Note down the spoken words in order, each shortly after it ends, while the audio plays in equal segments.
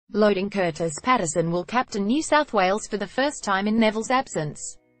LoadingKurtis Patterson will captain New South Wales for the first time in Nevill's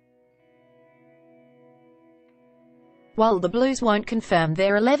absence. While the Blues won't confirm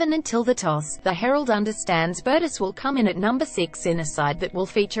their 11 until the toss, the Herald understands Bertus will come in at number 6 in a side that will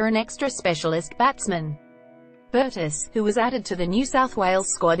feature an extra specialist batsman. Bertus, who was added to the New South Wales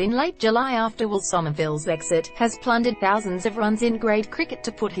squad in late July after Will Somerville's exit, has plundered thousands of runs in grade cricket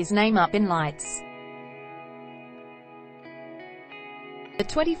to put his name up in lights. The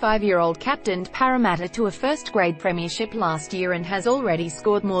 25-year-old captained Parramatta to a first-grade premiership last year and has already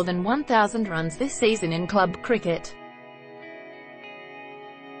scored more than 1,000 runs this season in club cricket.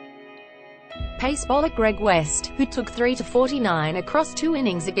 Pace bowler Greg West, who took 3 to 49 across 2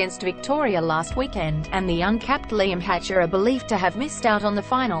 innings against Victoria last weekend, and the uncapped Liam Hatcher are believed to have missed out on the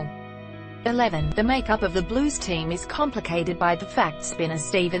final 11. The makeup of the Blues team is complicated by the fact spinner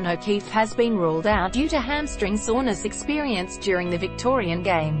Stephen O'Keefe has been ruled out due to hamstring soreness experienced during the Victorian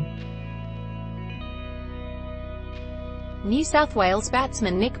game. New South Wales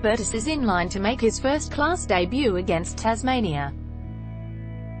batsman Nick Bertus is in line to make his first-class debut against Tasmania.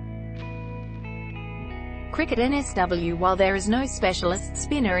 Cricket NSW. While there is no specialist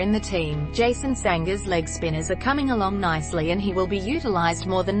spinner in the team, Jason Sangar's leg spinners are coming along nicely and he will be utilised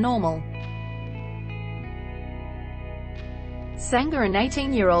more than normal. Sangar and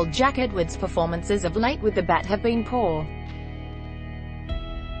 18-year-old Jack Edwards' performances of late with the bat have been poor.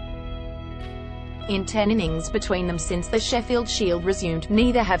 In 10 innings between them since the Sheffield Shield resumed,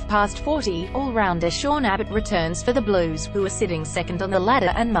 neither have passed 40. All-rounder Sean Abbott returns for the Blues, who are sitting second on the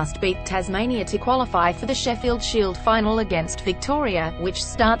ladder and must beat Tasmania to qualify for the Sheffield Shield final against Victoria, which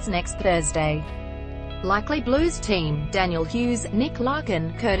starts next Thursday. Likely Blues team: Daniel Hughes, Nick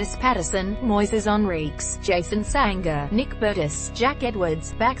Larkin, Kurtis Patterson, Moises Henriques, Jason Sangar, Nick Bertus, Jack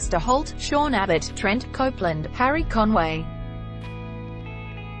Edwards, Baxter, Holt, Sean Abbott, Trent Copeland, Harry Conway.